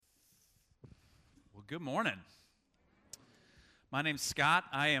Good morning. My name's Scott.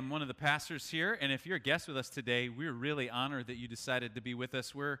 I am one of the pastors here, and if you're a guest with us today, we're really honored that you decided to be with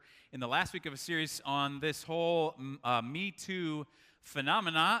us. We're in the last week of a series on this whole Me Too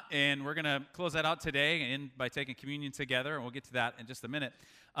phenomena, and we're going to close that out today by taking communion together, and we'll get to that in just a minute.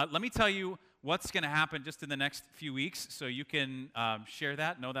 Let me tell you what's going to happen just in the next few weeks, so you can share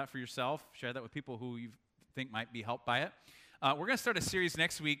that, know that for yourself, share that with people who you think might be helped by it. We're going to start a series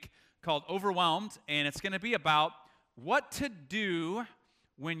next week called Overwhelmed, and it's going to be about what to do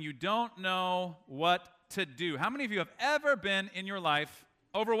when you don't know what to do. How many of you have ever been in your life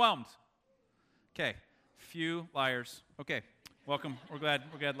overwhelmed? Okay, few liars. Okay, welcome. We're glad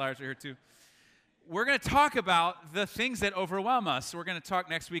liars are here too. We're going to talk about the things that overwhelm us. We're going to talk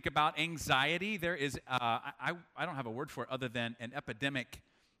next week about anxiety. There is, I don't have a word for it other than an epidemic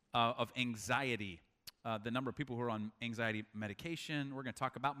of anxiety. The number of people who are on anxiety medication. We're going to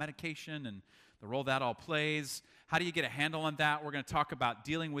talk about medication and the role that all plays. How do you get a handle on that? We're going to talk about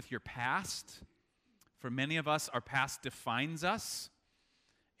dealing with your past. For many of us, our past defines us,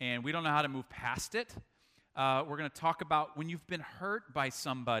 and we don't know how to move past it. We're going to talk about when you've been hurt by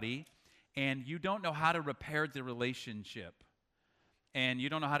somebody and you don't know how to repair the relationship, and you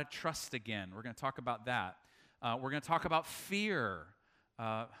don't know how to trust again. We're going to talk about that. We're going to talk about fear.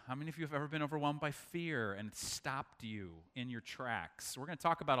 How many of you have ever been overwhelmed by fear and it stopped you in your tracks? We're going to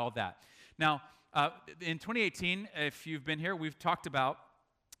talk about all that. Now, in 2018, if you've been here, we've talked about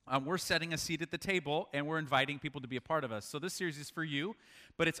we're setting a seat at the table and we're inviting people to be a part of us. So this series is for you,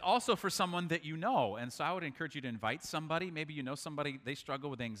 but it's also for someone that you know. And so I would encourage you to invite somebody. Maybe you know somebody, they struggle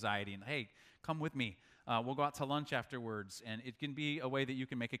with anxiety, and hey, come with me. We'll go out to lunch afterwards, and it can be a way that you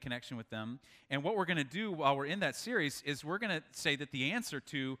can make a connection with them. And what we're going to do while we're in that series is we're going to say that the answer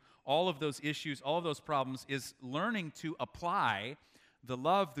to all of those issues, all of those problems, is learning to apply the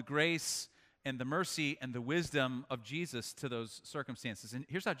love, the grace, and the mercy and the wisdom of Jesus to those circumstances. And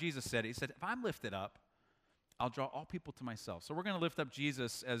here's how Jesus said it. He said, if I'm lifted up, I'll draw all people to myself. So we're going to lift up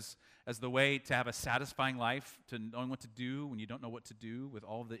Jesus as the way to have a satisfying life, to knowing what to do when you don't know what to do with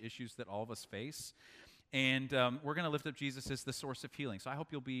all of the issues that all of us face. And we're going to lift up Jesus as the source of healing. So I hope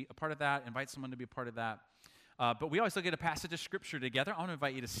you'll be a part of that. Invite someone to be a part of that. But we always look at a passage of Scripture together. I want to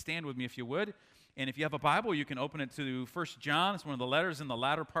invite you to stand with me if you would. And if you have a Bible, you can open it to 1 John. It's one of the letters in the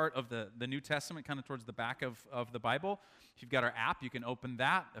latter part of the New Testament, kind of towards the back of the Bible. If you've got our app, you can open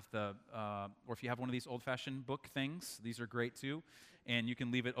that. Or if you have one of these old-fashioned book things, these are great too. And you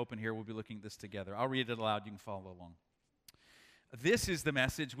can leave it open here. We'll be looking at this together. I'll read it aloud. You can follow along. This is the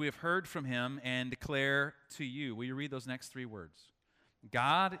message we have heard from him and declare to you. Will you read those next three words?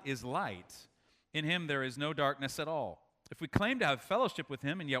 God is light. In him there is no darkness at all. If we claim to have fellowship with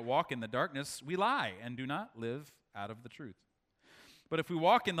him and yet walk in the darkness, we lie and do not live out of the truth. But if we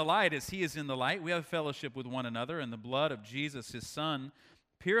walk in the light as he is in the light, we have fellowship with one another, and the blood of Jesus, his Son,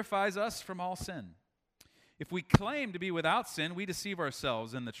 purifies us from all sin. If we claim to be without sin, we deceive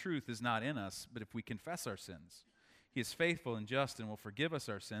ourselves, and the truth is not in us. But if we confess our sins, he is faithful and just and will forgive us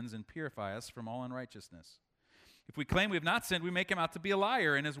our sins and purify us from all unrighteousness. If we claim we have not sinned, we make him out to be a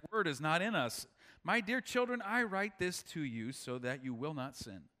liar, and his word is not in us. My dear children, I write this to you so that you will not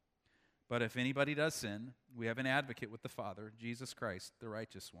sin. But if anybody does sin, we have an advocate with the Father, Jesus Christ, the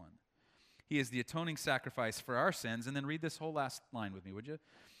righteous one. He is the atoning sacrifice for our sins. And then read this whole last line with me, would you?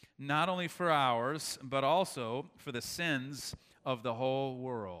 Not only for ours, but also for the sins of the whole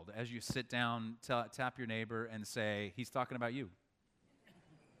world. As you sit down, tap your neighbor and say, he's talking about you.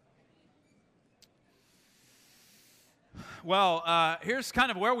 Well, here's kind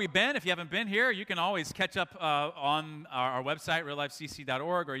of where we've been. If you haven't been here, you can always catch up on our website,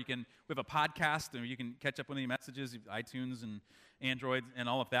 reallifecc.org, or we have a podcast, and you can catch up with any messages, iTunes and Android and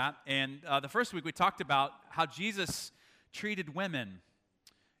all of that. And the first week we talked about how Jesus treated women.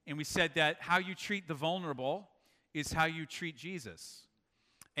 And we said that how you treat the vulnerable is how you treat Jesus.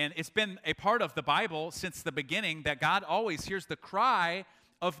 And it's been a part of the Bible since the beginning that God always hears the cry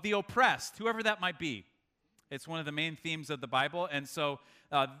of the oppressed, whoever that might be. It's one of the main themes of the Bible. And so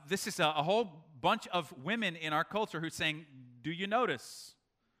this is a whole bunch of women in our culture who's saying, do you notice?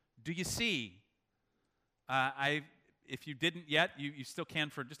 Do you see? If you didn't yet, you still can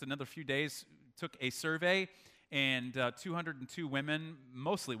for just another few days. Took a survey, and 202 women,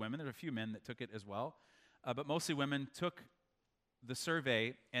 mostly women, there are a few men that took it as well, but mostly women took the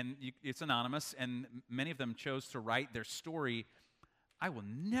survey, and it's anonymous, and many of them chose to write their story. I will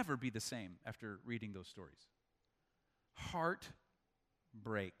never be the same after reading those stories.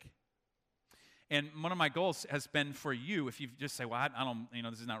 Heartbreak. And one of my goals has been for you, if you just say, well, I don't,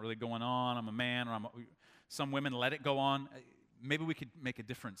 this is not really going on, I'm a man, or some women let it go on. maybe we could make a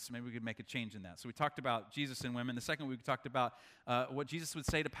difference. Maybe we could make a change in that. So we talked about Jesus and women. The second week, we talked about what Jesus would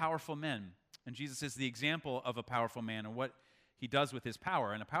say to powerful men. And Jesus is the example of a powerful man and what he does with his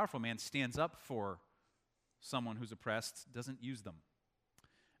power. And a powerful man stands up for someone who's oppressed, doesn't use them.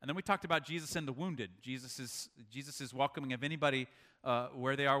 And then we talked about Jesus and the wounded. Jesus is welcoming of anybody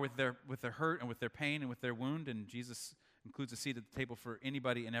where they are with their hurt and with their pain and with their wound. And Jesus includes a seat at the table for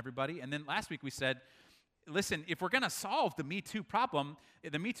anybody and everybody. And then last week we said, listen, if we're going to solve the Me Too problem,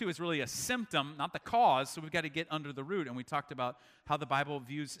 the Me Too is really a symptom, not the cause, so we've got to get under the root. And we talked about how the Bible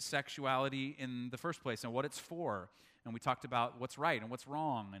views sexuality in the first place and what it's for. And we talked about what's right and what's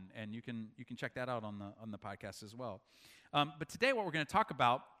wrong, and you can check that out on the podcast as well. But today what we're going to talk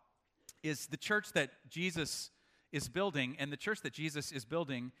about is the church that Jesus is building, and the church that Jesus is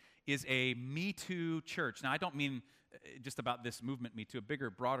building is a Me Too church. Now, I don't mean just about this movement, Me Too, a bigger,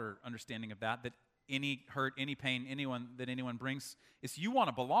 broader understanding of that any hurt, any pain, anyone brings, is you want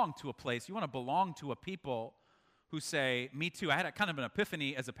to belong to a place, you want to belong to a people who say, Me Too. I had a kind of an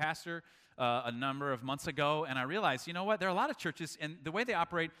epiphany as a pastor a number of months ago, and I realized, you know what, there are a lot of churches, and the way they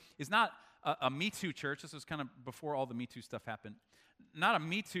operate is not a Me Too church. This was kind of before all the Me Too stuff happened. Not a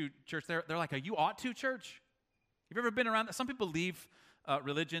Me Too church. They're like a you ought to church. Have you ever been around that? Some people leave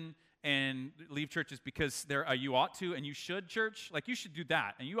religion and leave churches because they're a you ought to and you should church. Like, you should do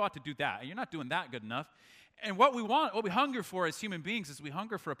that, and you ought to do that, and you're not doing that good enough. And what we hunger for as human beings is we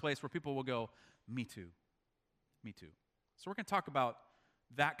hunger for a place where people will go, Me Too, Me Too. So we're going to talk about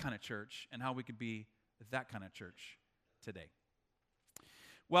that kind of church and how we could be that kind of church today.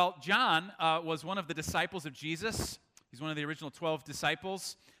 Well, John was one of the disciples of Jesus. He's one of the original 12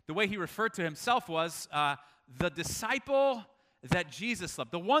 disciples. The way he referred to himself was the disciple that Jesus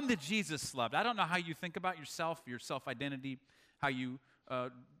loved, the one that Jesus loved. I don't know how you think about yourself, your self-identity, how you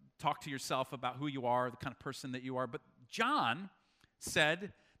talk to yourself about who you are, the kind of person that you are. But John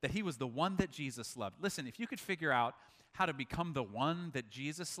said that he was the one that Jesus loved. Listen, if you could figure out how to become the one that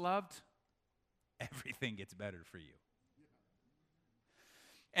Jesus loved, everything gets better for you.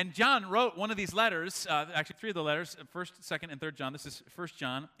 And John wrote one of these letters, actually three of the letters, 1st, 2nd, and 3rd John. This is 1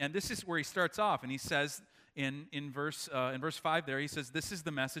 John, and this is where he starts off, and he says in verse 5 there, he says, this is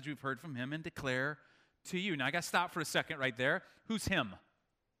the message we've heard from him and declare to you. Now, I got to stop for a second right there. Who's him?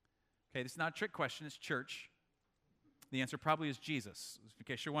 Okay, this is not a trick question. It's church. The answer probably is Jesus, in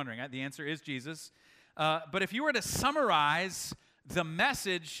case you're wondering. The answer is Jesus. But if you were to summarize the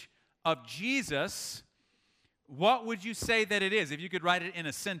message of Jesus, what would you say that it is? If you could write it in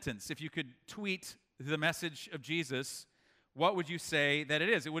a sentence, if you could tweet the message of Jesus, what would you say that it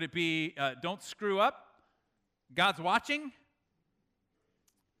is? Would it be, don't screw up, God's watching?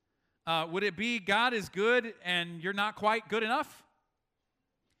 Would it be, God is good and you're not quite good enough?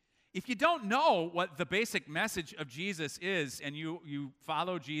 If you don't know what the basic message of Jesus is and you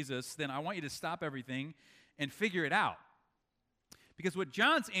follow Jesus, then I want you to stop everything and figure it out. Because what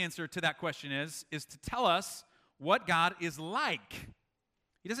John's answer to that question is to tell us what God is like.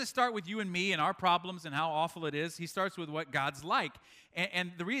 He doesn't start with you and me and our problems and how awful it is. He starts with what God's like.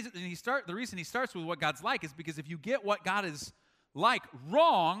 And the reason he starts with what God's like is because if you get what God is like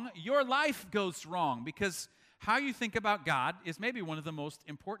wrong, your life goes wrong. Because how you think about God is maybe one of the most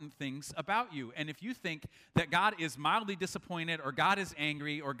important things about you. And if you think that God is mildly disappointed, or God is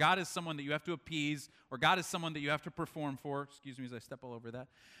angry, or God is someone that you have to appease, or God is someone that you have to perform for, excuse me as I step all over that.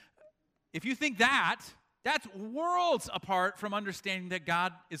 If you think that, that's worlds apart from understanding that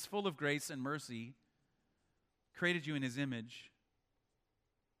God is full of grace and mercy, created you in his image,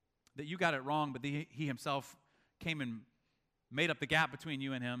 that you got it wrong, but he himself came and made up the gap between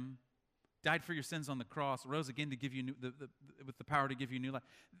you and him, died for your sins on the cross, rose again to give you with the power to give you new life.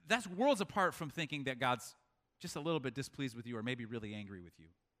 That's worlds apart from thinking that God's just a little bit displeased with you or maybe really angry with you.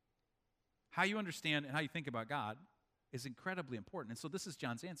 How you understand and how you think about God is incredibly important. And so this is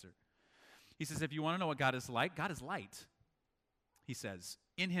John's answer. He says, if you want to know what God is light. He says,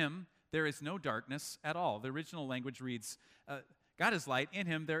 in him there is no darkness at all. The original language reads, God is light. In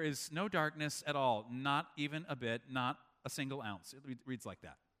him there is no darkness at all, not even a bit, not a single ounce. It reads like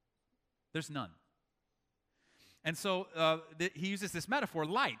that. There's none. And so he uses this metaphor,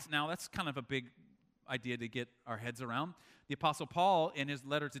 light. Now, that's kind of a big idea to get our heads around. The Apostle Paul, in his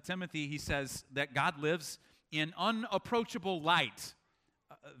letter to Timothy, he says that God lives in unapproachable light.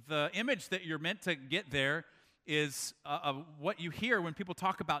 The image that you're meant to get there is what you hear when people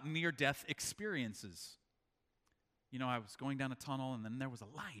talk about near-death experiences. You know, I was going down a tunnel, and then there was a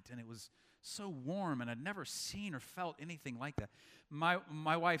light, and it was so warm, and I'd never seen or felt anything like that.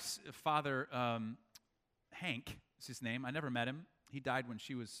 My wife's father, Hank is his name. I never met him. He died when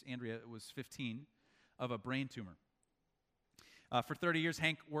Andrea was 15, of a brain tumor. For 30 years,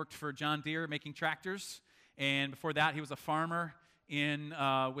 Hank worked for John Deere making tractors. And before that, he was a farmer in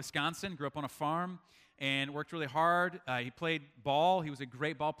Wisconsin, grew up on a farm, and worked really hard. He played ball. He was a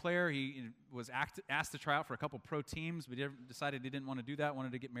great ball player. He was asked to try out for a couple pro teams, but he decided he didn't want to do that,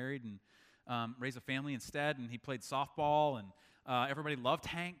 wanted to get married and raise a family instead. And he played softball, and everybody loved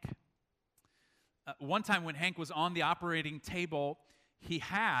Hank. One time when Hank was on the operating table, he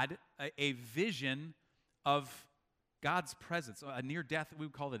had a vision of God's presence, a near-death, we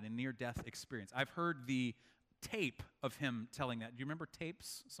would call it a near-death experience. I've heard the tape of him telling that. Do you remember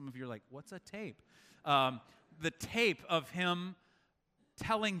tapes? Some of you are like, what's a tape? The tape of him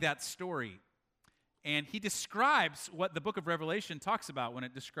telling that story. And he describes what the book of Revelation talks about when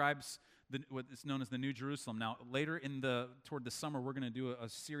it describes what is known as the New Jerusalem. Now, later toward the summer, we're going to do a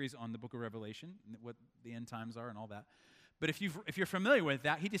series on the book of Revelation, what the end times are and all that. But if you're familiar with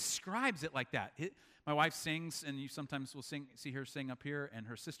that, he describes it like that. My wife sings, and you sometimes will see her sing up here, and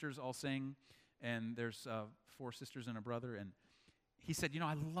her sisters all sing, and there's 4 sisters and a brother. And he said,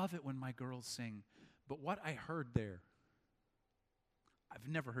 I love it when my girls sing, but what I heard there, I've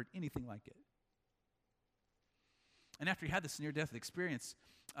never heard anything like it. And after he had this near-death experience,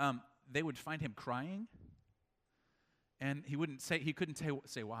 they would find him crying, and he couldn't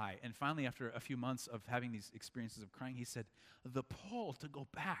say why. And finally, after a few months of having these experiences of crying, he said, the pull to go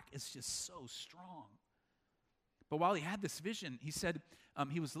back is just so strong. But while he had this vision, he said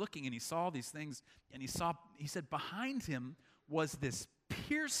he was looking and he saw these things, and he said behind him was this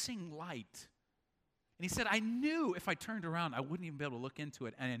piercing light. And he said, I knew if I turned around, I wouldn't even be able to look into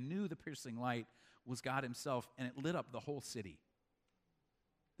it. And I knew the piercing light was God himself, and it lit up the whole city.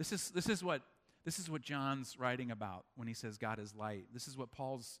 This is what John's writing about when he says God is light. This is what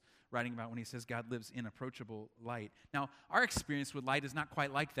Paul's writing about when he says God lives in approachable light. Now, our experience with light is not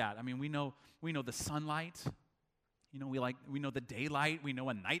quite like that. I mean, we know the sunlight. We know the daylight. We know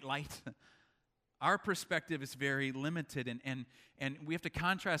a nightlight. Our perspective is very limited, and we have to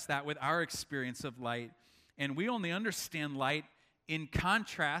contrast that with our experience of light. And we only understand light in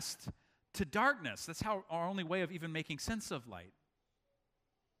contrast to darkness. That's our only way of even making sense of light.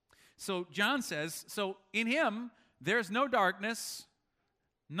 So John says, so in him, there's no darkness,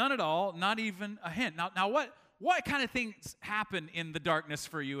 none at all, not even a hint. Now what kind of things happen in the darkness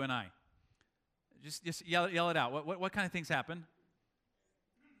for you and I? Just yell it out. What kind of things happen?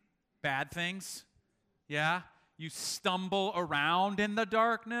 Bad things? Yeah? You stumble around in the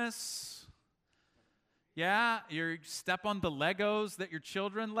darkness? Yeah? You step on the Legos that your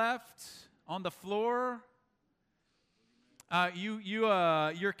children left on the floor?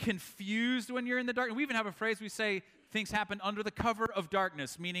 You're confused when you're in the dark. We even have a phrase we say, things happen under the cover of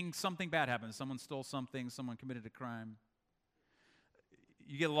darkness, meaning something bad happens. Someone stole something, someone committed a crime.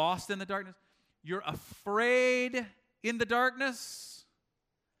 You get lost in the darkness. You're afraid in the darkness.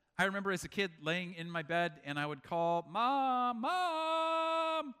 I remember as a kid laying in my bed, and I would call, Mom,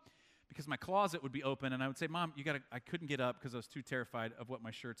 because my closet would be open, and I would say, Mom, I couldn't get up because I was too terrified of what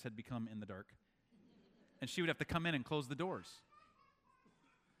my shirts had become in the dark. And she would have to come in and close the doors.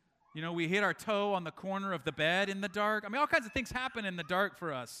 We hit our toe on the corner of the bed in the dark. I mean, all kinds of things happen in the dark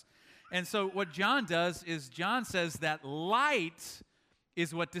for us. And so what John does is John says that light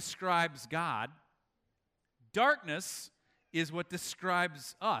is what describes God. Darkness is what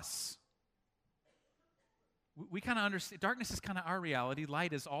describes us. We kind of understand, darkness is kind of our reality.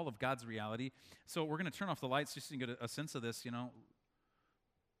 Light is all of God's reality. So we're going to turn off the lights just so you can get a sense of this,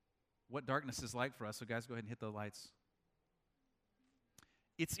 what darkness is like for us. So guys, go ahead and hit the lights.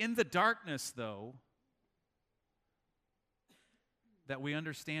 It's in the darkness, though, that we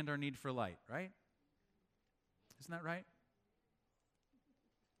understand our need for light, right? Isn't that right?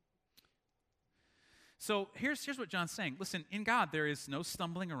 So here's what John's saying. Listen, in God there is no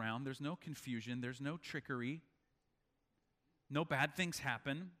stumbling around, there's no confusion, there's no trickery, no bad things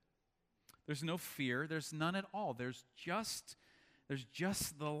happen, there's no fear, there's none at all. There's just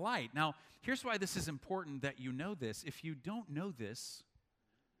the light. Now, here's why this is important that you know this. If you don't know this,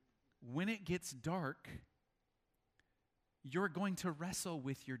 when it gets dark, you're going to wrestle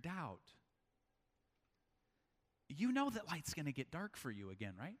with your doubt. You know that light's going to get dark for you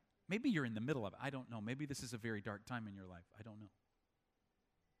again, right? Maybe you're in the middle of it. I don't know. Maybe this is a very dark time in your life. I don't know.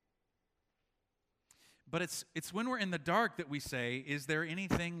 But it's when we're in the dark that we say, is there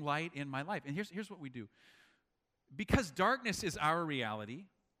anything light in my life? And here's what we do. Because darkness is our reality,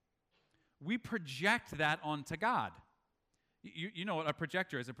 we project that onto God. You know what a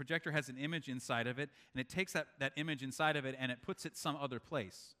projector is. A projector has an image inside of it, and it takes that image inside of it and it puts it some other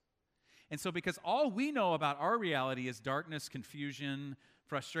place. And so because all we know about our reality is darkness, confusion,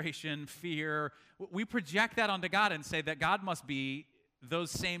 frustration, fear. We project that onto God and say that God must be those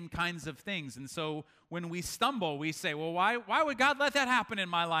same kinds of things. And so when we stumble, we say, well, why would God let that happen in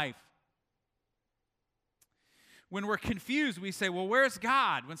my life? When we're confused, we say, well, where's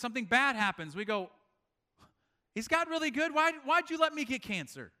God? When something bad happens, we go, is God really good? Why'd you let me get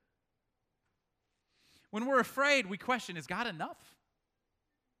cancer? When we're afraid, we question, is God enough?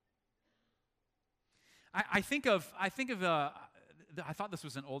 I thought this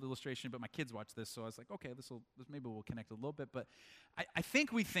was an old illustration, but my kids watched this, so I was like, okay, this maybe we'll connect a little bit. But I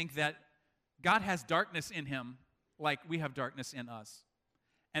think we think that God has darkness in him like we have darkness in us.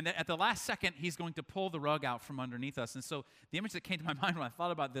 And that at the last second, he's going to pull the rug out from underneath us. And so the image that came to my mind when I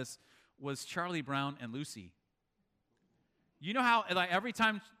thought about this was Charlie Brown and Lucy. You know how like every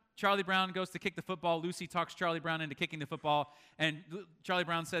time Charlie Brown goes to kick the football, Lucy talks Charlie Brown into kicking the football, and Charlie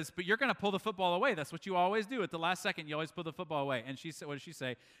Brown says, but you're going to pull the football away. That's what you always do. At the last second, you always pull the football away. And she said, what does she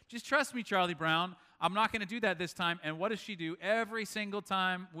say? Just trust me, Charlie Brown. I'm not going to do that this time. And what does she do every single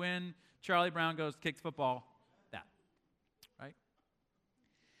time when Charlie Brown goes to kick the football? That, right?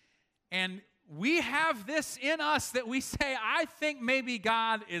 And we have this in us that we say, I think maybe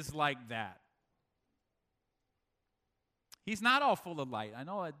God is like that. He's not all full of light. I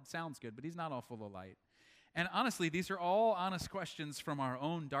know it sounds good, but he's not all full of light. And honestly, these are all honest questions from our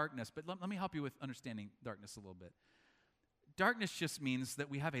own darkness. But let me help you with understanding darkness a little bit. Darkness just means that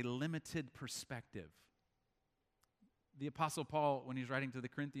we have a limited perspective. The Apostle Paul, when he's writing to the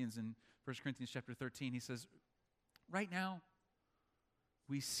Corinthians in 1 Corinthians chapter 13, he says, right now,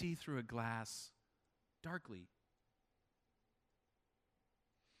 we see through a glass darkly.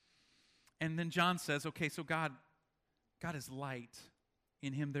 And then John says, okay, so God is light.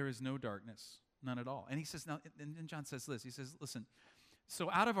 In him there is no darkness, none at all. And he says, now, and then John says this, he says, listen, so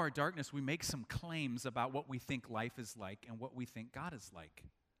out of our darkness we make some claims about what we think life is like and what we think God is like.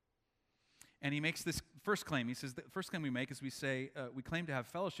 And he makes this first claim. He says, the first claim we make is we say, we claim to have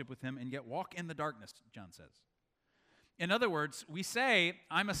fellowship with him and yet walk in the darkness, John says. In other words, we say,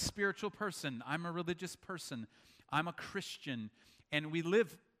 I'm a spiritual person, I'm a religious person, I'm a Christian, and we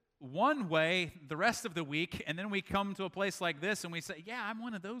live one way the rest of the week, and then we come to a place like this and we say, yeah, I'm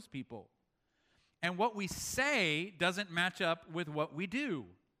one of those people. And what we say doesn't match up with what we do.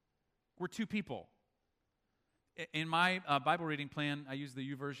 We're two people. In my Bible reading plan, I use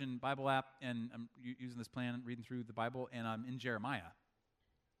the YouVersion Bible app, and I'm using this plan, reading through the Bible, and I'm in Jeremiah.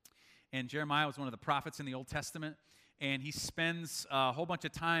 And Jeremiah was one of the prophets in the Old Testament, and he spends a whole bunch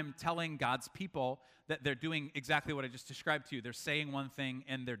of time telling God's people that they're doing exactly what I just described to you. They're saying one thing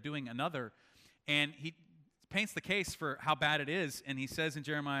and they're doing another. And he paints the case for how bad it is. And he says in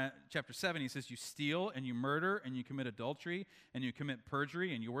Jeremiah chapter 7, he says, you steal and you murder and you commit adultery and you commit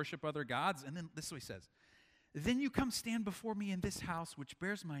perjury and you worship other gods. And then this is what he says. Then you come stand before me in this house which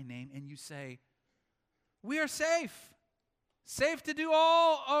bears my name and you say, we are safe. Safe to do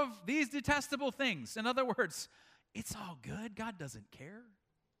all of these detestable things. In other words, it's all good. God doesn't care.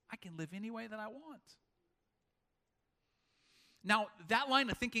 I can live any way that I want. Now, that line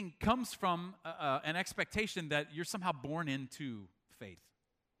of thinking comes from an expectation that you're somehow born into faith.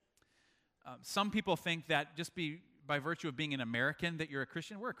 Some people think that just by virtue of being an American that you're a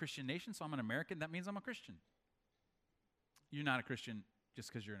Christian. We're a Christian nation, so I'm an American. That means I'm a Christian. You're not a Christian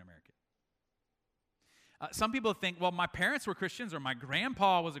just because you're an American. Some people think, well, my parents were Christians, or my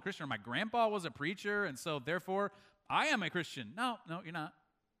grandpa was a Christian, or my grandpa was a preacher, and so therefore I am a Christian. No, you're not.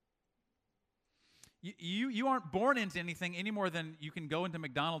 You aren't born into anything any more than you can go into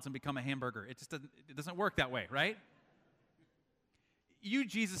McDonald's and become a hamburger. It doesn't work that way, right? You,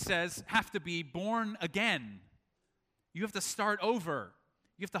 Jesus says, have to be born again. You have to start over.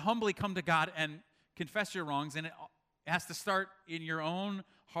 You have to humbly come to God and confess your wrongs, and it has to start in your own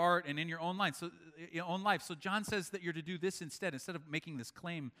heart and in your own life. So John says that you're to do this instead of making this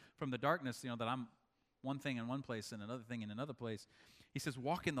claim from the darkness, that I'm one thing in one place and another thing in another place. He says,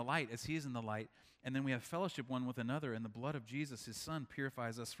 walk in the light as he is in the light, and then we have fellowship one with another, and the blood of Jesus, his son,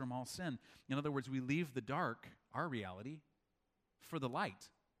 purifies us from all sin. In other words, we leave the dark, our reality, for the light,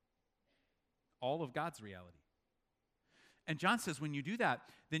 all of God's reality. And John says when you do that,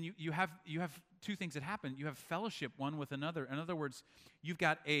 then you have two things that happen. You have fellowship one with another. In other words, you've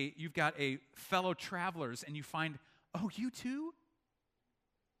got a fellow travelers, and you find, oh, you too?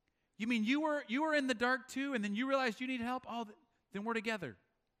 You mean you were in the dark too, and then you realized you need help? Oh, then we're together.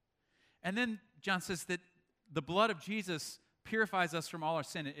 And then John says that the blood of Jesus purifies us from all our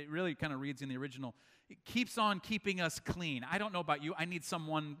sin. It really kind of reads in the original. It keeps on keeping us clean. I don't know about you. I need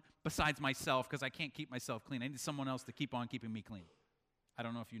someone besides myself because I can't keep myself clean. I need someone else to keep on keeping me clean. I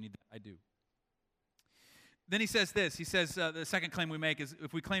don't know if you need that. I do. Then he says this. He says the second claim we make is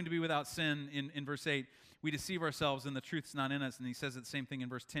if we claim to be without sin in verse 8, we deceive ourselves and the truth's not in us. And he says the same thing in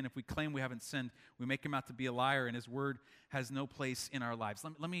verse 10. If we claim we haven't sinned, we make him out to be a liar and his word has no place in our lives.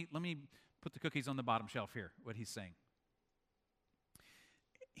 Let me put the cookies on the bottom shelf here, what he's saying.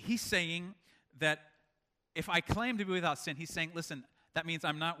 He's saying that if I claim to be without sin, he's saying, listen, that means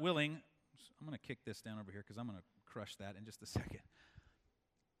I'm not willing. I'm going to kick this down over here because I'm going to crush that in just a second.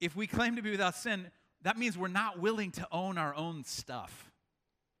 If we claim to be without sin, that means we're not willing to own our own stuff.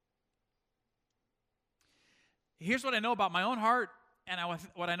 Here's what I know about my own heart and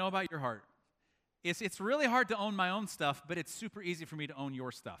what I know about your heart. It's really hard to own my own stuff, but it's super easy for me to own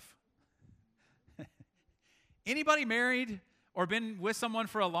your stuff. Anybody married or been with someone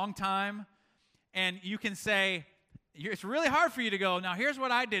for a long time, and you can say, it's really hard for you to go, now here's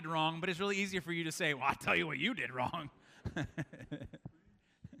what I did wrong, but it's really easier for you to say, well, I'll tell you what you did wrong.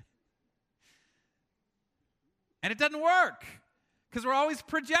 And it doesn't work because we're always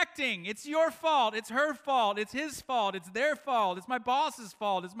projecting. It's your fault. It's her fault. It's his fault. It's their fault. It's my boss's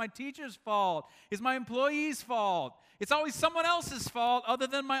fault. It's my teacher's fault. It's my employee's fault. It's always someone else's fault other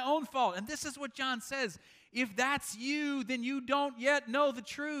than my own fault. And this is what John says. If that's you, then you don't yet know the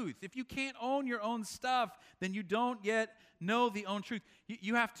truth. If you can't own your own stuff, then you don't yet know the own truth.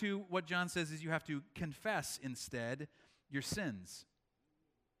 You have to, what John says is you have to confess instead your sins.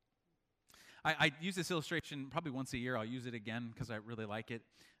 I use this illustration probably once a year. I'll use it again because I really like it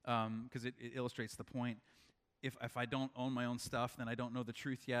because it illustrates the point. If I don't own my own stuff, then I don't know the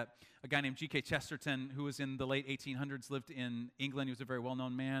truth yet. A guy named G.K. Chesterton, who was in the late 1800s, lived in England. He was a very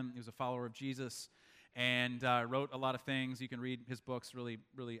well-known man. He was a follower of Jesus and wrote a lot of things. You can read his books, really,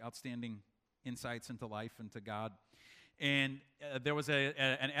 really outstanding insights into life and to God. And there was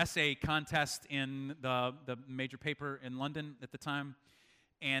an essay contest in the major paper in London at the time.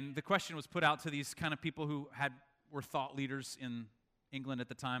 And the question was put out to these kind of people who were thought leaders in England at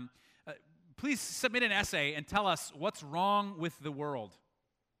the time. Please submit an essay and tell us what's wrong with the world.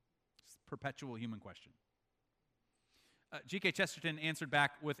 It's a perpetual human question. G.K. Chesterton answered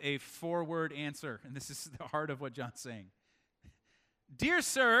back with a 4-word answer, and this is the heart of what John's saying. Dear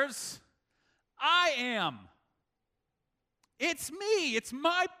sirs, I am. It's me. It's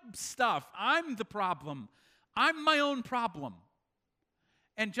my stuff. I'm the problem. I'm my own problem.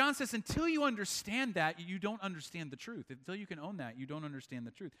 And John says, until you understand that, you don't understand the truth. Until you can own that, you don't understand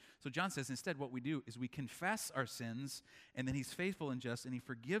the truth. So John says, instead, what we do is we confess our sins, and then he's faithful and just, and he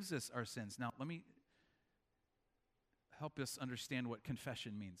forgives us our sins. Now, let me help us understand what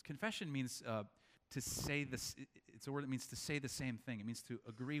confession means. Confession means to say this. It's a word that means to say the same thing. It means to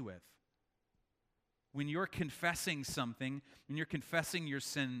agree with. When you're confessing something, when you're confessing your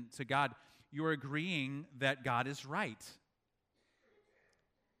sin to God, you're agreeing that God is right.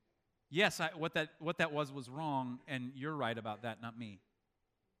 Yes, what that was wrong, and you're right about that, not me.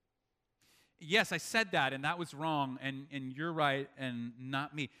 Yes, I said that, and that was wrong, and you're right, and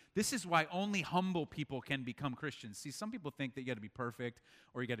not me. This is why only humble people can become Christians. See, some people think that you got to be perfect,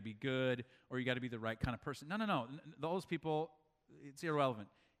 or you got to be good, or you got to be the right kind of person. No. Those people, it's irrelevant.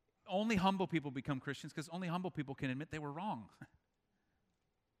 Only humble people become Christians because only humble people can admit they were wrong.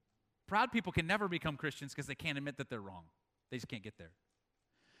 Proud people can never become Christians because they can't admit that they're wrong. They just can't get there.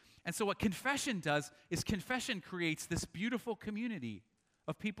 And so what confession does is confession creates this beautiful community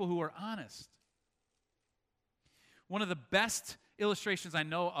of people who are honest. One of the best illustrations I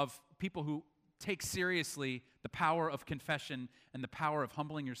know of people who take seriously the power of confession and the power of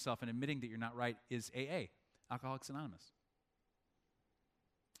humbling yourself and admitting that you're not right is AA, Alcoholics Anonymous.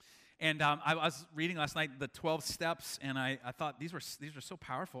 And I was reading last night the 12 steps, and I thought these were so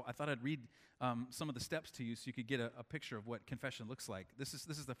powerful. I thought I'd read some of the steps to you so you could get a picture of what confession looks like. This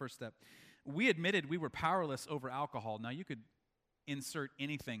is the first step. We admitted we were powerless over alcohol. Now you could insert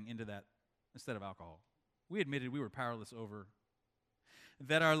anything into that instead of alcohol. We admitted we were powerless over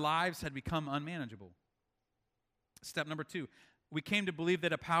that our lives had become unmanageable. Step number 2, we came to believe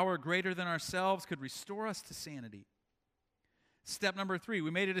that a power greater than ourselves could restore us to sanity. Step number 3, we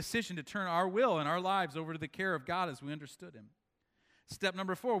made a decision to turn our will and our lives over to the care of God as we understood Him. Step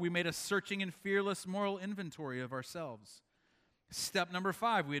number 4, we made a searching and fearless moral inventory of ourselves. Step number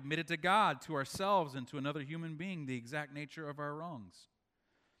 5, we admitted to God, to ourselves, and to another human being the exact nature of our wrongs.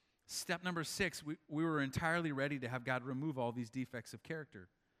 Step number 6, we were entirely ready to have God remove all these defects of character.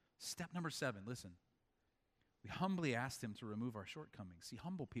 Step number 7, listen, we humbly asked Him to remove our shortcomings. See,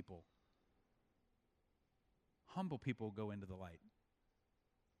 humble people go into the light.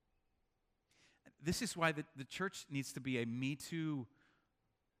 This is why the church needs to be a Me Too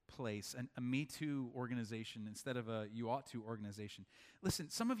place, a Me Too organization instead of a You Ought To organization. Listen,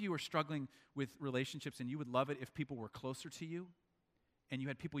 some of you are struggling with relationships, and you would love it if people were closer to you, and you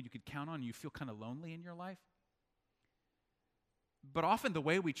had people you could count on, and you feel kind of lonely in your life. But often the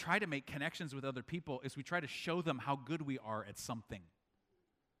way we try to make connections with other people is we try to show them how good we are at something.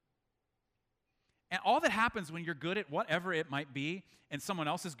 And all that happens when you're good at whatever it might be, and someone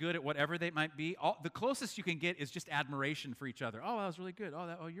else is good at whatever they might be, the closest you can get is just admiration for each other. Oh, that was really good.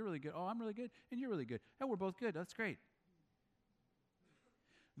 Oh, you're really good. Oh, I'm really good, and you're really good. Oh, we're both good. That's great.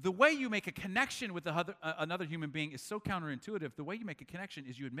 The way you make a connection with another human being is so counterintuitive. The way you make a connection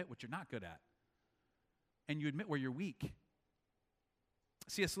is you admit what you're not good at, and you admit where you're weak.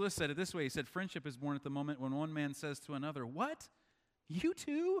 C.S. Lewis said it this way. He said, friendship is born at the moment when one man says to another, "What? You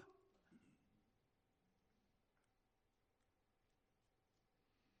too?"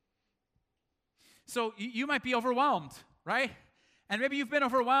 So you might be overwhelmed, right? And maybe you've been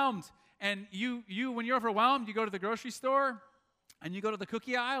overwhelmed. And you when you're overwhelmed, you go to the grocery store and you go to the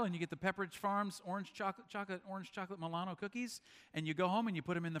cookie aisle and you get the Pepperidge Farms orange chocolate Milano cookies, and you go home and you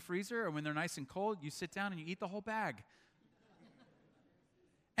put them in the freezer, and when they're nice and cold, you sit down and you eat the whole bag.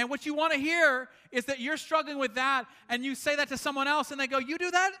 And what you want to hear is that you're struggling with that, and you say that to someone else, and they go, "You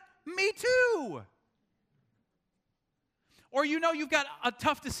do that? Me too." Or you know you've got a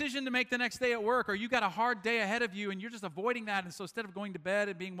tough decision to make the next day at work, or you've got a hard day ahead of you, and you're just avoiding that. And so instead of going to bed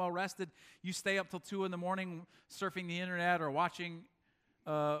and being well rested, you stay up till 2 in the morning surfing the internet or watching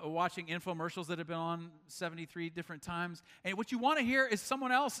infomercials that have been on 73 different times. And what you want to hear is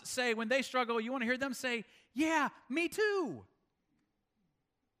someone else say, when they struggle, you want to hear them say, "Yeah, me too."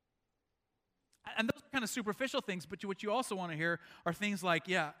 And those are kind of superficial things, but what you also want to hear are things like,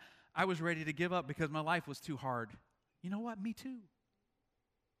 "Yeah, I was ready to give up because my life was too hard." You know what? Me too.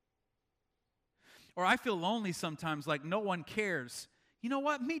 Or I feel lonely sometimes, like no one cares. You know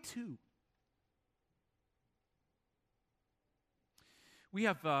what? Me too. We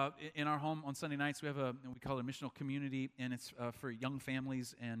have, in our home on Sunday nights, we call it a missional community, and it's for young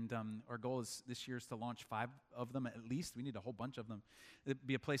families, and our goal is this year is to launch 5 of them at least. We need a whole bunch of them. It'd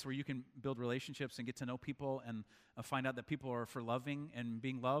be a place where you can build relationships and get to know people and find out that people are for loving and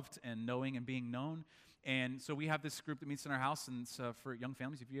being loved and knowing and being known. And so we have this group that meets in our house, and it's for young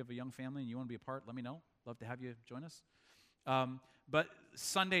families. If you have a young family and you want to be a part, let me know. Love to have you join us. But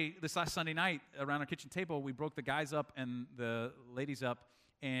this last Sunday night, around our kitchen table, we broke the guys up and the ladies up,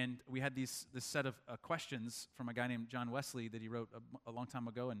 and we had this set of questions from a guy named John Wesley that he wrote a long time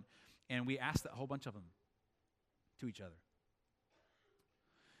ago, and we asked a whole bunch of them to each other.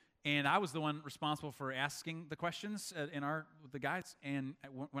 And I was the one responsible for asking the questions with the guys. And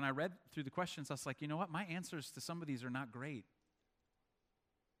when I read through the questions, I was like, you know what? My answers to some of these are not great.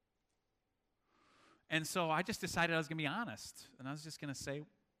 And so I just decided I was going to be honest. And I was just going to say,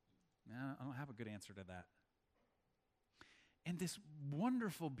 no, I don't have a good answer to that. And this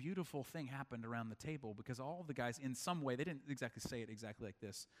wonderful, beautiful thing happened around the table because all of the guys, in some way, they didn't exactly say it exactly like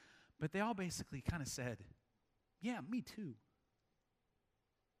this, but they all basically kind of said, "Yeah, me too.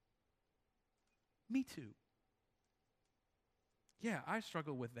 Me too. Yeah, I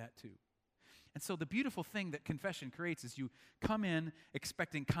struggle with that too." And so the beautiful thing that confession creates is you come in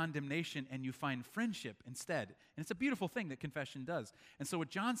expecting condemnation and you find friendship instead. And it's a beautiful thing that confession does. And so what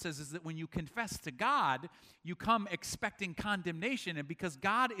John says is that when you confess to God, you come expecting condemnation. And because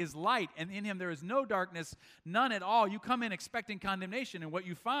God is light and in him there is no darkness, none at all, you come in expecting condemnation. And what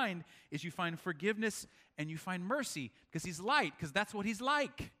you find is you find forgiveness and you find mercy because he's light, because that's what he's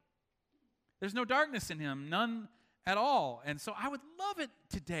like. There's no darkness in him, none at all. And so I would love it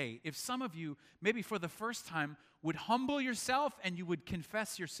today if some of you, maybe for the first time, would humble yourself and you would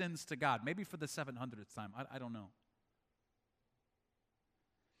confess your sins to God. Maybe for the 700th time. I don't know.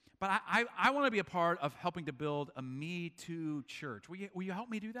 But I want to be a part of helping to build a Me Too church. Will you help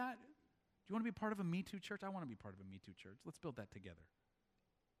me do that? Do you want to be part of a Me Too church? I want to be part of a Me Too church. Let's build that together.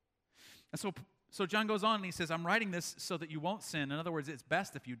 And so John goes on and he says, I'm writing this so that you won't sin. In other words, it's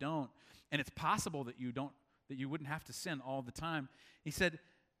best if you don't. And it's possible that you wouldn't have to sin all the time. He said,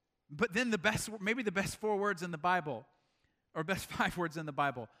 but then maybe the best 4 words in the Bible, or best 5 words in the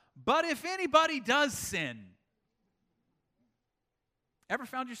Bible. But if anybody does sin. Ever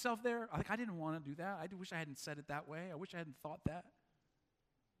found yourself there? I didn't want to do that. I wish I hadn't said it that way. I wish I hadn't thought that.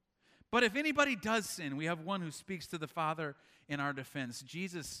 But if anybody does sin, we have one who speaks to the Father in our defense.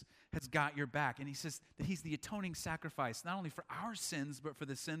 Jesus has got your back. And he says that he's the atoning sacrifice, not only for our sins, but for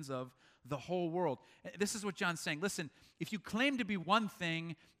the sins of the whole world. This is what John's saying. Listen, if you claim to be one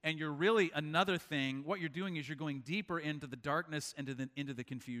thing and you're really another thing, what you're doing is you're going deeper into the darkness, into the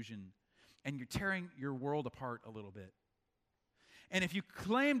confusion. And you're tearing your world apart a little bit. And if you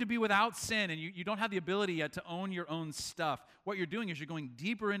claim to be without sin and you don't have the ability yet to own your own stuff, what you're doing is you're going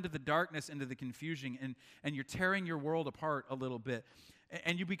deeper into the darkness, into the confusion, and you're tearing your world apart a little bit.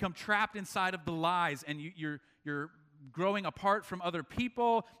 And you become trapped inside of the lies, and you're growing apart from other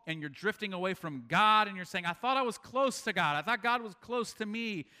people, and you're drifting away from God, and you're saying, I thought I was close to God. I thought God was close to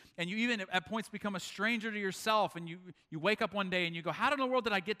me. And you even at points become a stranger to yourself, and you wake up one day and you go, how in the world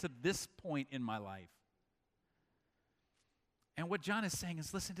did I get to this point in my life? And what John is saying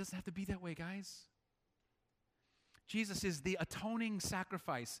is, listen, it doesn't have to be that way, guys. Jesus is the atoning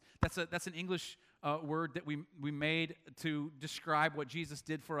sacrifice. That's an English word that we made to describe what Jesus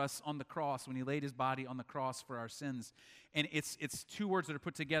did for us on the cross when he laid his body on the cross for our sins. And it's two words that are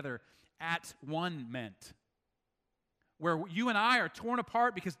put together, at one meant. Where you and I are torn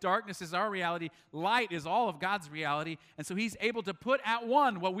apart because darkness is our reality, light is all of God's reality, and so he's able to put at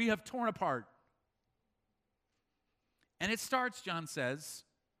one what we have torn apart. And it starts, John says,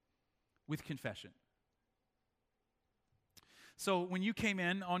 with confession. So when you came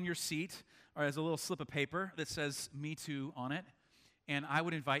in on your seat, or as a little slip of paper that says "Me Too" on it, and I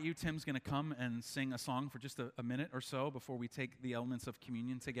would invite you, Tim's going to come and sing a song for just a minute or so before we take the elements of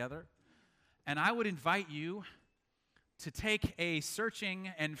communion together. And I would invite you to take a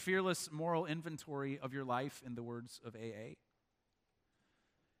searching and fearless moral inventory of your life, in the words of AA,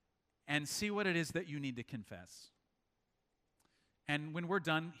 and see what it is that you need to confess. And when we're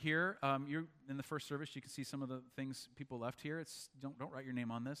done here, you're in the first service, you can see some of the things people left here. Don't write your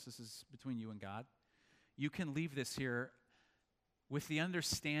name on this. This is between you and God. You can leave this here with the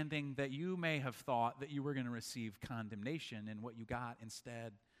understanding that you may have thought that you were going to receive condemnation, and what you got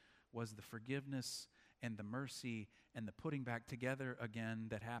instead was the forgiveness and the mercy and the putting back together again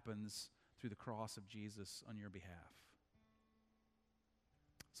that happens through the cross of Jesus on your behalf.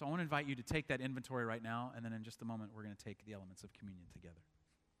 So I want to invite you to take that inventory right now, and then in just a moment, we're going to take the elements of communion together.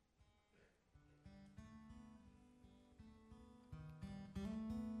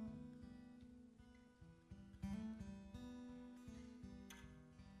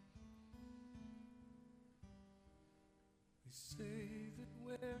 We say that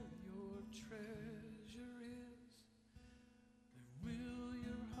where your treasure is, there will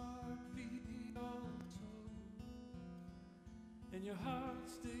your heart be also. And your heart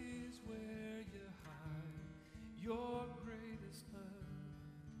stays where you hide your greatest love.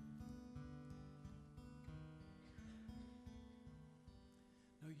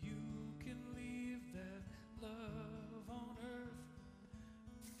 Now you can leave that love on earth.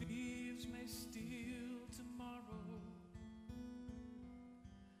 Thieves may steal tomorrow,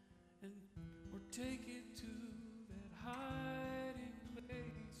 or take it to that hiding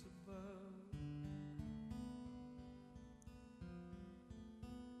place above.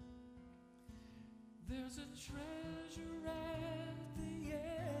 There's a treasure at the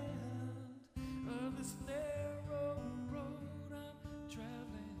end of this narrow road I'm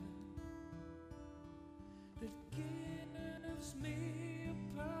traveling that gives me a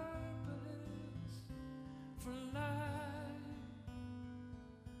purpose for life.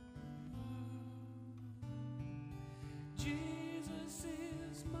 Jesus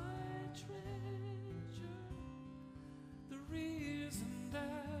is my treasure, the reason that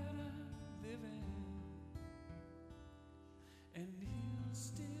I'm living. And he'll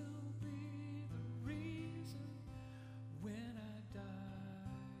still be the reason when I die.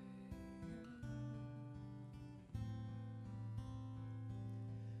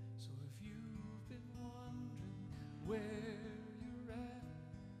 So if you've been wondering where you're at,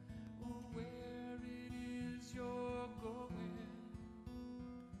 or where it is you're going,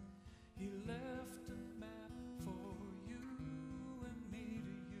 he left a map for you and me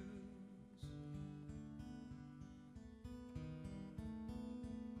to use.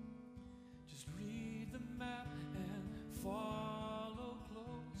 Just read the map and follow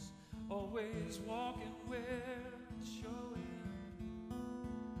close, always walking where it's showing.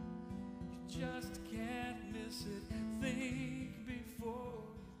 You just can't miss it. Think before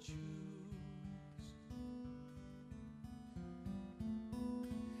you choose.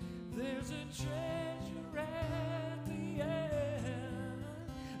 There's a treasure at the end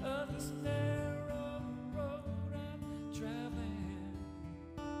of this narrow road I'm traveling.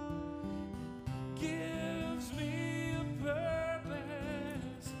 Gives me a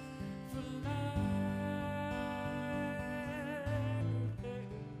purpose for life.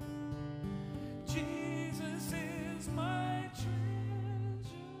 Jesus is my treasure,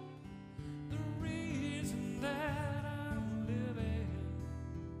 the reason that I'm living.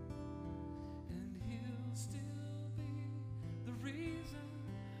 And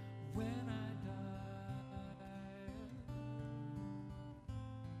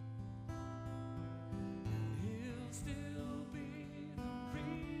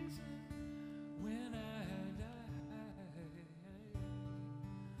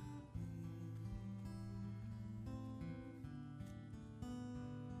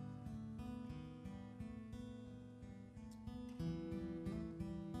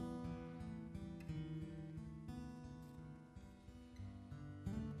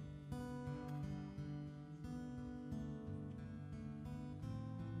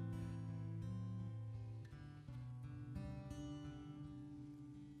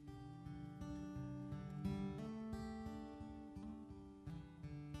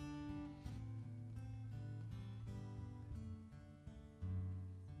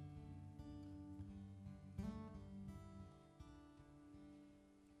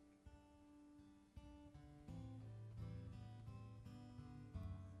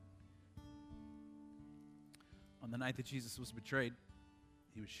On the night that Jesus was betrayed,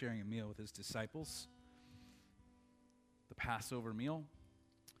 he was sharing a meal with his disciples, the Passover meal.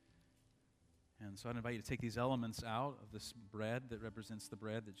 And so I'd invite you to take these elements out of this bread that represents the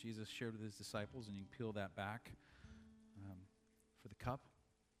bread that Jesus shared with his disciples, and you can peel that back for the cup.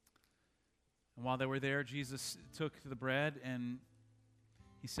 And while they were there, Jesus took the bread and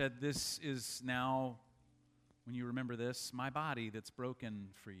he said, "This is now, when you remember this, my body that's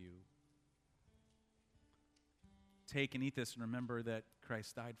broken for you. Take and eat this and remember that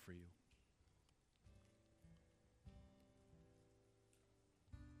Christ died for you."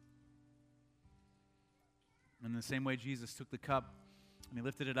 In the same way, Jesus took the cup and he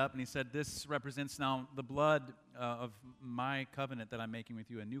lifted it up and he said, "This represents now the blood of my covenant that I'm making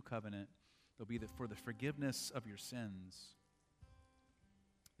with you, a new covenant. It'll be for the forgiveness of your sins,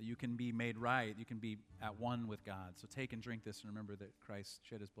 that you can be made right, you can be at one with God. So take and drink this and remember that Christ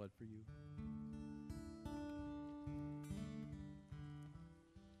shed his blood for you."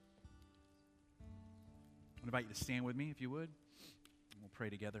 I invite you to stand with me, if you would, and we'll pray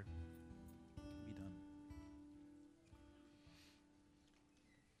together. Be done.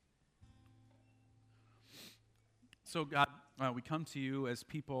 So God, we come to you as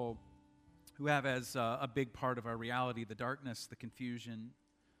people who have as a big part of our reality the darkness, the confusion,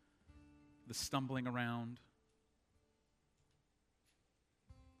 the stumbling around,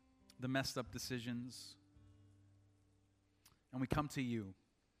 the messed up decisions. And we come to you,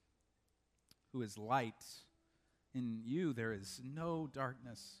 who is light. In you there is no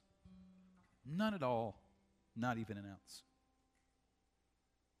darkness, none at all, not even an ounce.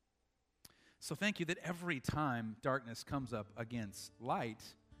 So thank you that every time darkness comes up against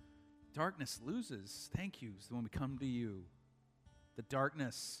light, darkness loses. Thank you. So when we come to you, the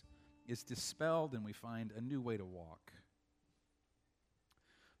darkness is dispelled and we find a new way to walk.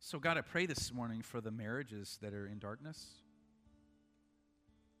 So God, I pray this morning for the marriages that are in darkness.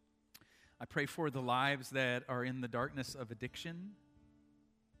 I pray for the lives that are in the darkness of addiction.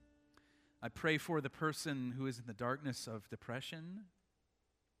 I pray for the person who is in the darkness of depression,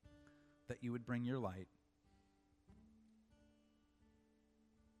 that you would bring your light.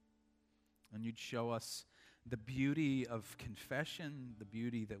 And you'd show us the beauty of confession, the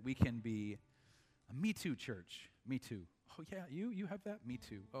beauty that we can be a Me Too church. Me Too. Oh yeah, you have that? Me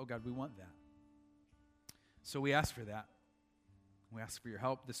too. Oh God, we want that. So we ask for that. We ask for your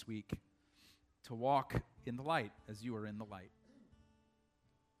help this week to walk in the light as you are in the light.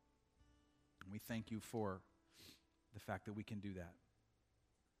 And we thank you for the fact that we can do that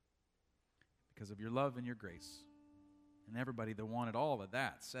because of your love and your grace. And everybody that wanted all of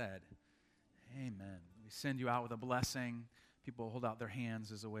that said, amen. We send you out with a blessing. People hold out their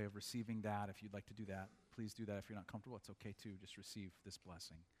hands as a way of receiving that. If you'd like to do that, please do that. If you're not comfortable, it's okay too. Just receive this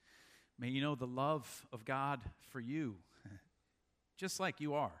blessing. May you know the love of God for you, just like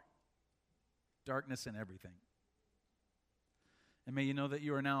you are. Darkness and everything. And may you know that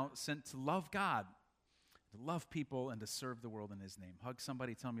you are now sent to love God, to love people, and to serve the world in his name. Hug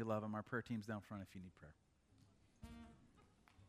somebody, tell them you love them. Our prayer team's down front if you need prayer.